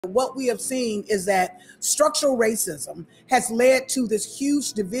What we have seen is that structural racism has led to this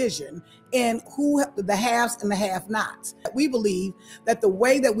huge division in who the haves and the have-nots. We believe that the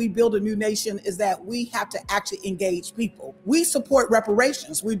way that we build a new nation is that we have to actually engage people. We support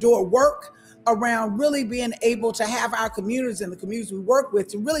reparations. We do work around really being able to have our communities and the communities we work with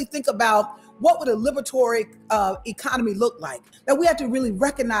to really think about what would a liberatory economy look like. That we have to really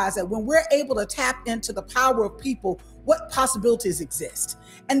recognize that when we're able to tap into the power of people, what possibilities exist.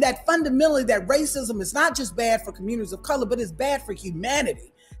 And that fundamentally that racism is not just bad for communities of color, but it's bad for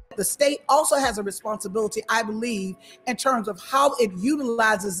humanity. The state also has a responsibility, I believe, in terms of how it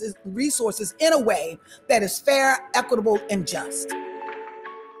utilizes its resources in a way that is fair, equitable, and just.